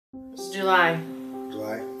It's July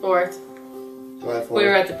July 4th. July 4th. We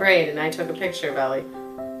were at the parade and I took a picture of Ellie.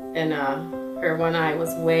 And her one eye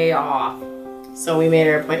was way off. So we made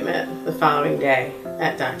her appointment the following day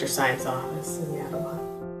at Dr. Science office in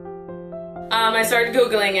Yattawa. I started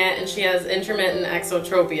Googling it and she has intermittent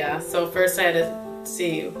exotropia. So first I had to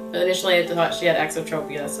see, initially I thought she had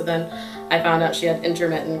exotropia. So then I found out she had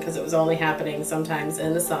intermittent because it was only happening sometimes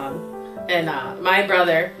in the sun. And my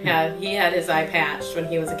brother, he had his eye patched when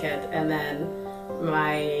he was a kid. And then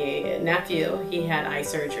my nephew, he had eye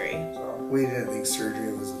surgery. So we didn't think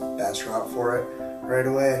surgery was the best route for it right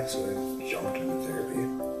away, so we jumped into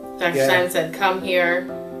therapy. Dr. Stein said, come here,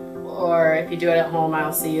 or if you do it at home,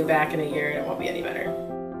 I'll see you back in a year and it won't be any better.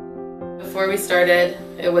 Before we started,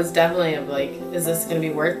 it was definitely like, is this going to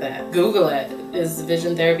be worth it? Google it. Does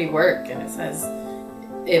vision therapy work? And it says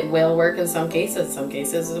it will work in some cases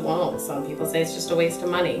it won't. Some people say it's just a waste of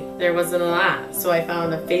money. There wasn't a lot. So I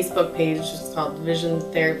found a Facebook page, it's called Vision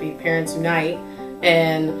Therapy Parents Unite,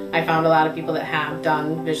 and I found a lot of people that have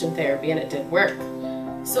done vision therapy and it did work.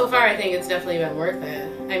 So far I think it's definitely been worth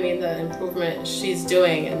it. I mean, the improvement she's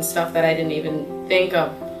doing and stuff that I didn't even think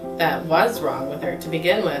of that was wrong with her to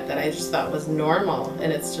begin with, that I just thought was normal,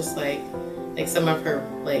 and it's just like some of her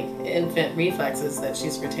like infant reflexes that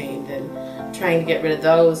she's retained, and trying to get rid of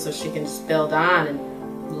those so she can just build on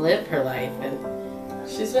and live her life. And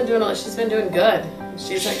she's been doing good.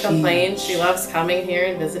 She doesn't complain. She loves coming here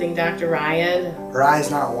and visiting Dr. Ryan. Her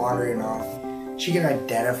eye's not wandering off. She can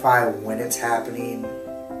identify when it's happening.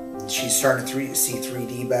 She's starting to see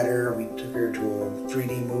 3D better. We took her to a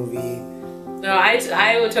 3D movie. No, I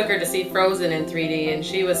took her to see Frozen in 3D, and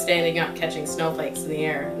she was standing up catching snowflakes in the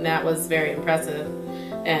air, and that was very impressive.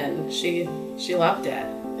 And she loved it.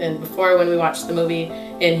 And before, when we watched the movie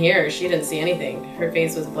in here, she didn't see anything. Her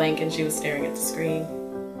face was blank and she was staring at the screen.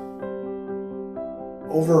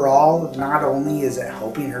 Overall, not only is it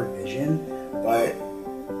helping her vision, but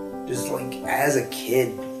just like as a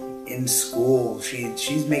kid in school,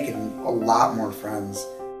 she's making a lot more friends.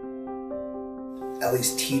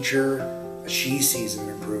 Ellie's teacher, she sees an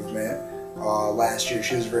improvement. Last year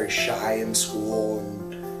she was very shy in school,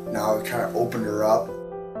 and now it kind of opened her up.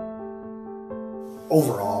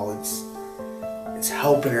 Overall, it's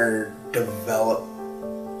helping her develop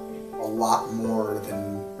a lot more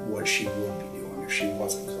than what she would be doing if she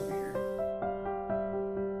wasn't